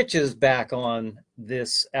 Aura the Witch is back on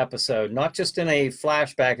this episode, not just in a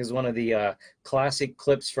flashback as one of the classic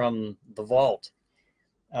clips from The Vault,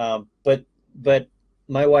 but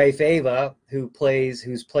my wife Ava,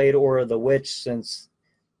 who's played Aura the Witch since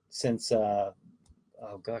for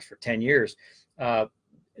 10 years,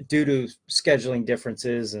 due to scheduling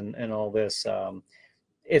differences and all this,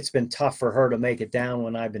 it's been tough for her to make it down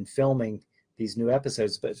when I've been filming these new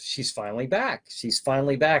episodes, but she's finally back.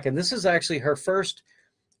 And this is actually her first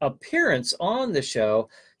appearance on the show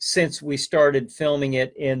since we started filming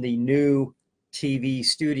it in the new TV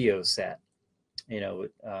studio set, you know,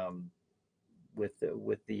 with the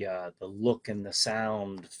look and the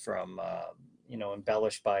sound from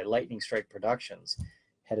embellished by Lightning Strike Productions,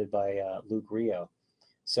 headed by Luke Rio.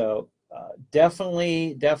 So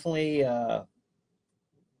definitely,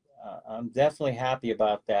 I'm definitely happy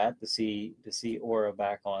about that, to see Aura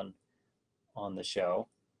back on the show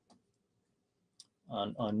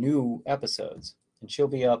on new episodes, and she'll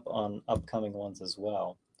be up on upcoming ones as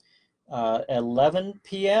well. At 11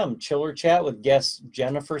 p.m., Chiller Chat with guest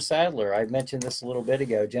Jennifer Sadler. I mentioned this a little bit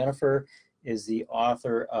ago. Jennifer is the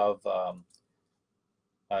author of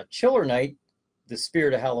Chiller Night, The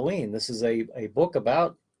Spirit of Halloween. This is a book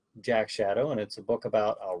about Jack Shadow, and it's a book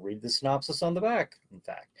about, I'll read the synopsis on the back, in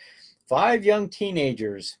fact. 5 young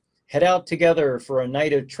teenagers head out together for a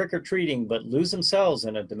night of trick-or-treating, but lose themselves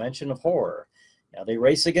in a dimension of horror. Now they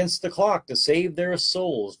race against the clock to save their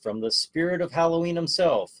souls from the spirit of Halloween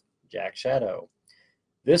himself, Jack Shadow.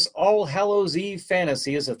 This All Hallows Eve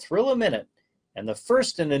fantasy is a thrill a minute, and the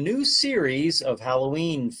first in a new series of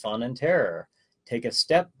Halloween fun and terror. Take a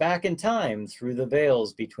step back in time through the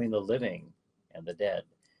veils between the living and the dead.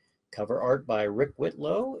 Cover art by Rick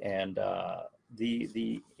Whitlow, and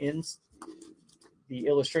the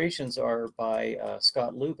illustrations are by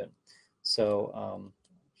Scott Lubin. So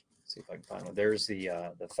let's see if I can find one. There's the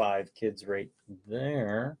 5 kids right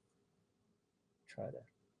there. Try to.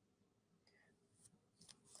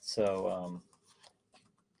 So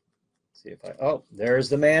see if I. Oh, there's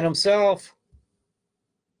the man himself.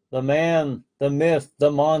 The man, the myth,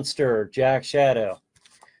 the monster, Jack Shadow.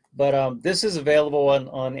 But this is available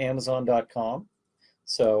on Amazon.com.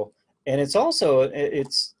 So, and it's also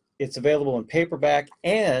it's available in paperback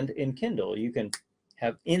and in Kindle. You can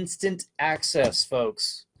have instant access,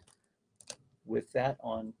 folks, with that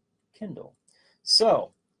on Kindle.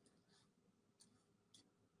 So,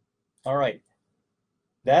 all right.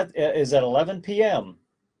 That is at 11 p.m.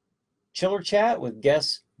 Chiller Chat with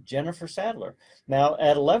guest Jennifer Sadler. Now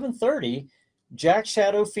at 11:30, Jack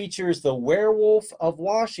Shadow features The Werewolf of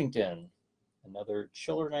Washington, another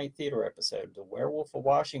Chiller Night Theater episode, The Werewolf of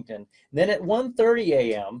Washington. Then at 1:30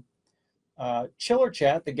 a.m., Chiller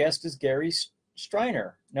Chat, the guest is Gary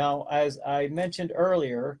Striner. Now, as I mentioned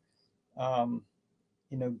earlier, um,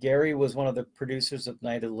 Gary was one of the producers of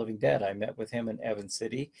Night of the Living Dead. I met with him in Evans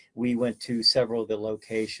City. We went to several of the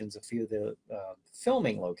locations, a few of the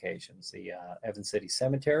filming locations, the Evans City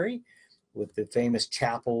Cemetery, with the famous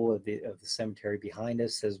chapel of the cemetery behind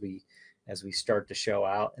us as we start to show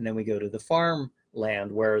out, and then we go to the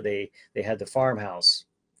farmland where they had the farmhouse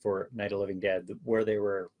for Night of the Living Dead, where they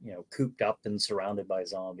were cooped up and surrounded by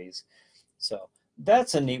zombies. So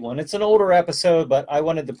that's a neat one. It's an older episode, but I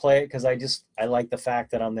wanted to play it because I like the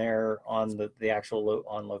fact that I'm there on the actual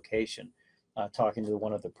on location, talking to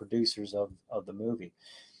one of the producers of the movie.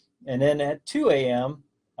 And then at 2 a.m.,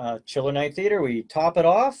 Chiller Night Theater, we top it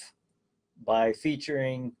off by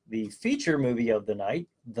featuring the feature movie of the night,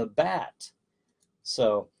 The Bat.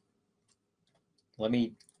 So let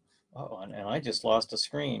me, and I just lost a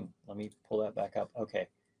screen. Let me pull that back up. Okay.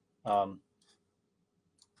 There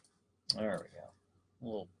we go. A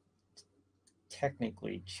little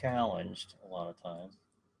technically challenged a lot of times.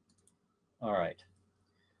 All right.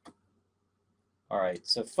 All right.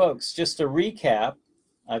 So folks, just to recap,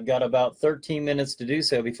 I've got about 13 minutes to do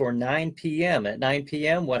so before 9 p.m. At 9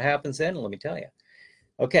 p.m., what happens then? Let me tell you.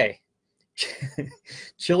 Okay.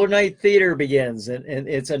 Chiller Night Theater begins, and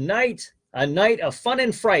it's a night of fun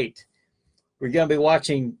and fright. We're going to be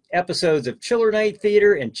watching episodes of Chiller Night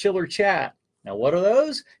Theater and Chiller Chat. Now, what are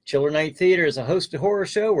those? Chiller Night Theater is a hosted horror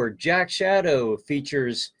show where Jack Shadow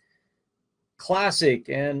features classic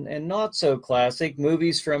and not so classic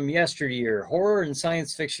movies from yesteryear, horror and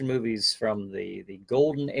science fiction movies from the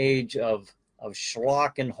golden age of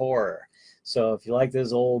schlock and horror. So if you like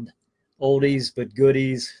those oldies but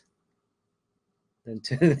goodies, then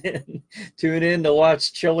tune in to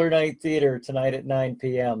watch Chiller Night Theater tonight at 9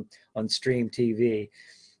 p.m. on Stream TV.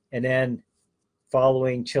 And then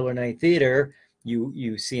following Chiller Night Theater,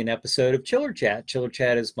 you see an episode of Chiller Chat. Chiller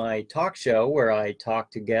Chat is my talk show where I talk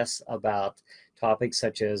to guests about topics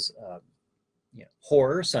such as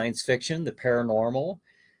horror, science fiction, the paranormal.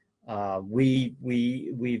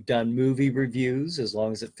 We've done movie reviews as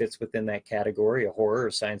long as it fits within that category of horror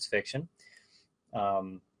or science fiction.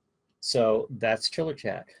 So that's Chiller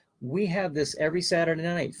Chat. We have this every Saturday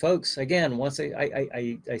night, folks. Again, once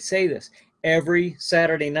I say this, every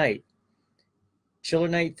Saturday night, Chiller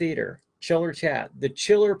Night Theater, Chiller Chat, the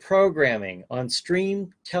Chiller programming on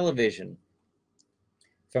Stream Television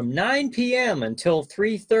from 9 p.m. until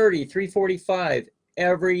 3:30, 3:45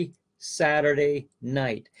 every Saturday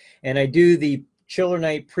night. And I do the Chiller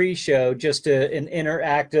Night pre-show, just an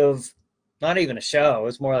interactive, not even a show,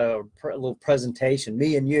 it's more like a little presentation,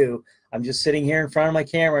 me and you. I'm just sitting here in front of my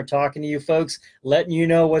camera talking to you folks, letting you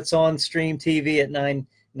know what's on Stream TV at 9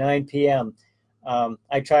 p.m.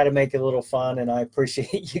 I try to make it a little fun, and I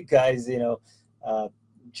appreciate you guys,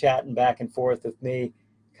 chatting back and forth with me.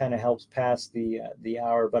 Kind of helps pass the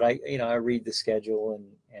hour, but I read the schedule and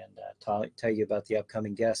tell you about the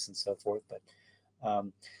upcoming guests and so forth. But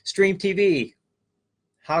Stream TV,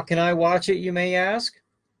 how can I watch it, you may ask?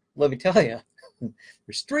 Let me tell you.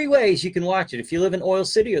 There's 3 ways you can watch it. If you live in Oil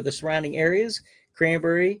City or the surrounding areas,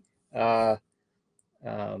 Cranberry, not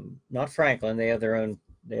Franklin, they have their own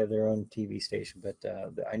TV station, but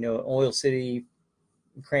I know Oil City,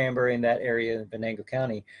 Cranberry, in that area in Venango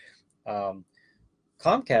County,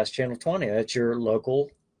 Comcast Channel 20, that's your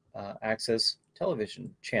local access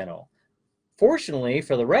television channel. Fortunately,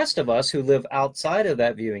 for the rest of us who live outside of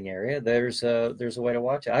that viewing area, there's a way to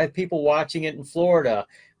watch it. I have people watching it in Florida,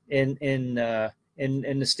 in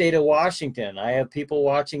the state of Washington. I have people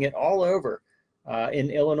watching it all over. In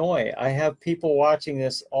Illinois, I have people watching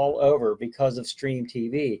this all over because of Stream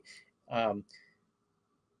TV.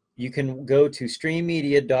 You can go to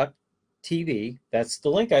streammedia.tv. That's the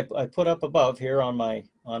link I put up above here on my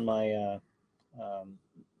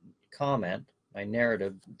comment, my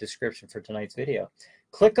narrative description for tonight's video.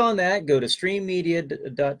 Click on that, go to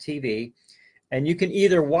streammedia.tv, and you can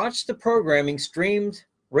either watch the programming streamed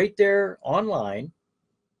right there online.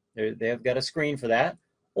 They have got a screen for that.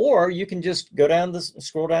 Or you can just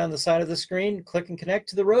scroll down the side of the screen, click and connect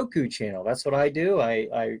to the Roku channel. That's what I do.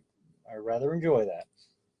 I rather enjoy that,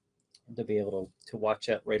 to be able to watch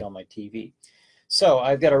that right on my TV. So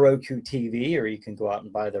I've got a Roku TV, or you can go out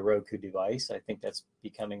and buy the Roku device. I think that's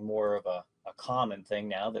becoming more of a common thing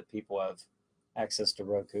now that people have access to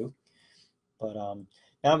Roku. But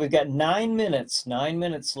Now we've got 9 minutes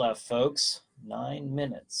left, folks. 9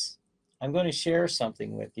 minutes. I'm going to share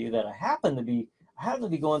something with you that I happen to be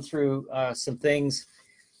going through some things.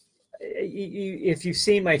 If you've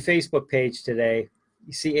seen my Facebook page today,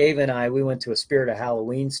 you see Ava and I, we went to a Spirit of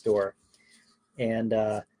Halloween store, and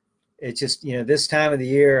it's just, this time of the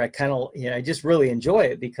year, I kind of, I just really enjoy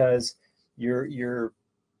it because you're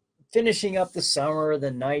finishing up the summer, the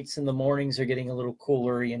nights and the mornings are getting a little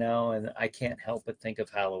cooler, and I can't help but think of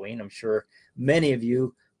Halloween. I'm sure many of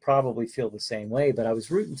you probably feel the same way, but I was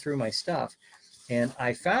rooting through my stuff, and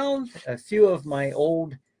I found a few of my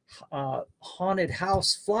old haunted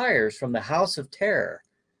house flyers from the House of Terror.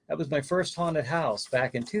 That was my first haunted house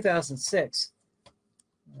back in 2006. I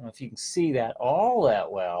don't know if you can see that all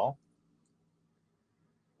that well.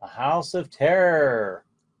 A House of Terror,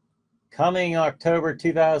 coming October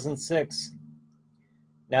 2006.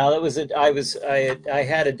 Now that was I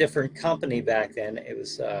had a different company back then. It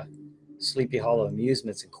was Sleepy Hollow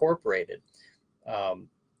Amusements Incorporated,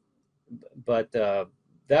 but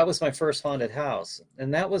that was my first haunted house,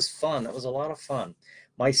 and that was fun. That was a lot of fun.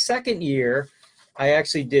 My second year, I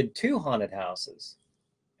actually did 2 haunted houses.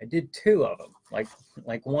 I did 2 of them.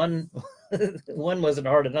 Like one one wasn't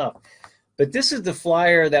hard enough. But this is the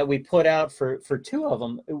flyer that we put out for 2 of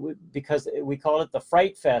them, because we called it the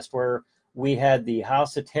Fright Fest, where we had the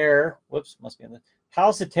House of Terror. Whoops, must be on the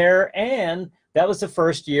House of Terror, and that was the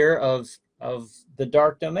first year of the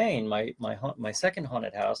Dark Domain, my second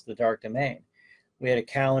haunted house, the Dark Domain. We had a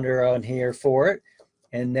calendar on here for it,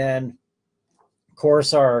 and then, of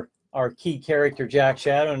course, our key character, Jack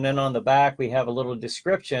Shadow, and then on the back we have a little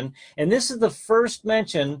description. And this is the first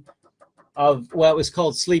mention of what was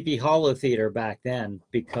called Sleepy Hollow Theater back then,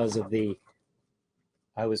 because of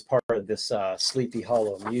I was part of this Sleepy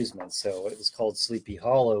Hollow amusement, so it was called Sleepy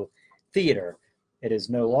Hollow Theater. It is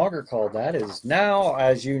no longer called that. It is now,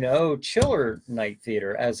 as you know, Chiller Night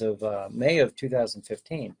Theater as of May of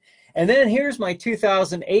 2015. And then here's my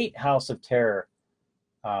 2008 House of Terror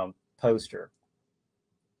poster.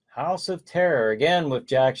 House of Terror, again with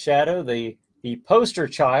Jack Shadow, the poster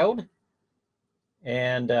child.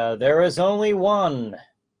 And there is only one.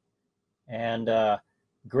 And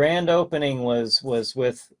grand opening was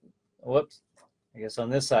with, whoops, I guess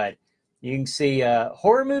on this side, you can see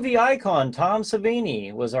horror movie icon Tom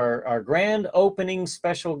Savini was our grand opening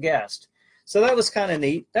special guest. So that was kind of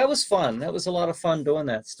neat. That was fun. That was a lot of fun doing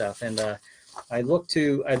that stuff. And I look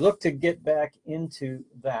to get back into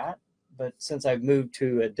that, but since I've moved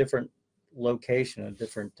to a different location, a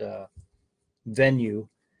different venue,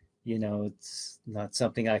 it's not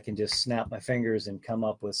something I can just snap my fingers and come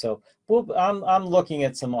up with. So I'm looking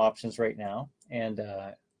at some options right now, and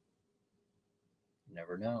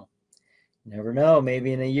never know. Never know.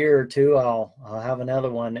 Maybe in a year or 2, I'll have another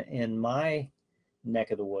one in my neck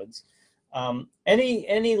of the woods.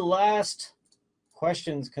 Any last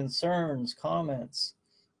questions, concerns, comments?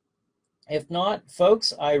 If not,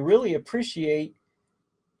 folks, I really appreciate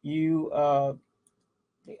you.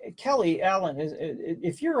 Kelly, Allen,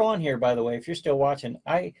 if you're on here, by the way, if you're still watching,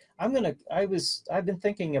 I've been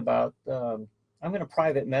thinking about, I'm going to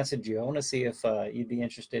private message you. I want to see if you'd be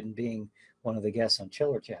interested in being one of the guests on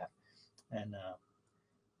Chiller Chat. And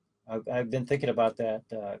I've been thinking about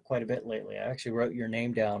that quite a bit lately. I actually wrote your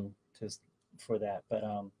name down for that.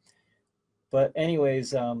 But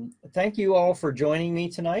anyways, thank you all for joining me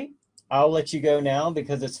tonight. I'll let you go now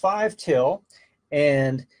because it's 5 till,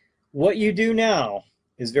 and what you do now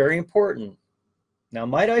is very important. Now,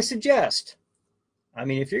 might I suggest,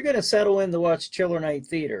 if you're going to settle in to watch Chiller Night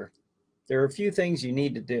Theater, there are a few things you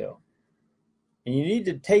need to do. And you need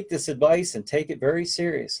to take this advice and take it very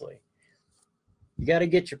seriously. You got to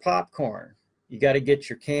get your popcorn. You got to get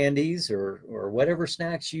your candies or whatever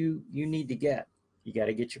snacks you need to get. You got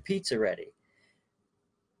to get your pizza ready.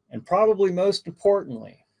 And probably most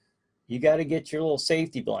importantly, you got to get your little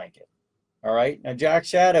safety blanket. All right. Now, Jack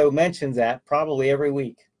Shadow mentions that probably every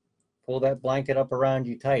week. Pull that blanket up around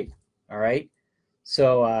you tight. All right.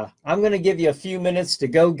 So I'm going to give you a few minutes to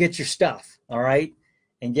go get your stuff. All right.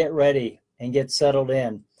 And get ready and get settled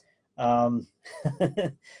in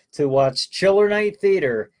to watch Chiller Night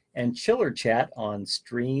Theater and Chiller Chat on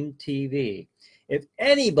Stream TV. If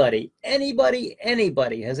anybody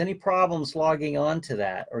has any problems logging on to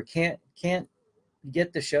that or can't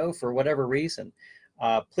get the show for whatever reason,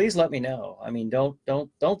 please let me know.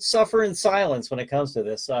 Don't suffer in silence when it comes to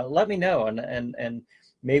this. Let me know, and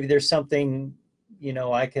maybe there's something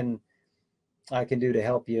I can do to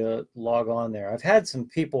help you log on there. I've had some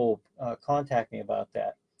people contact me about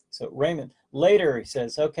that. So Raymond, later, he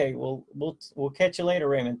says, okay, we'll catch you later,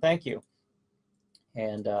 Raymond. Thank you.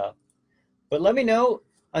 And but let me know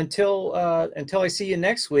until I see you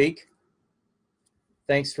next week,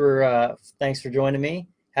 thanks for joining me.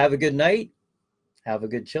 Have a good night. Have a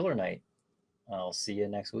good chiller night. I'll see you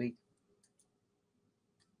next week.